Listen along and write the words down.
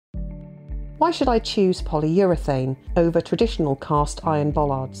Why should I choose polyurethane over traditional cast iron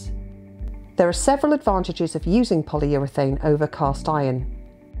bollards? There are several advantages of using polyurethane over cast iron.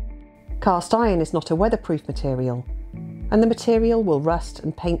 Cast iron is not a weatherproof material, and the material will rust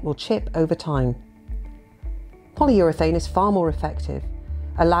and paint will chip over time. Polyurethane is far more effective,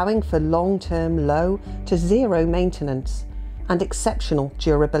 allowing for long-term low to zero maintenance and exceptional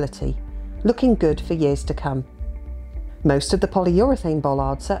durability, looking good for years to come. Most of the polyurethane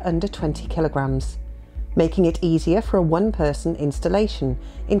bollards are under 20 kilograms, making it easier for a one-person installation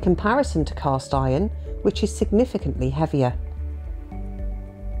in comparison to cast iron, which is significantly heavier.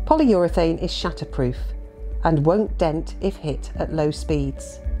 Polyurethane is shatterproof and won't dent if hit at low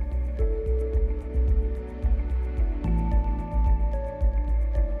speeds.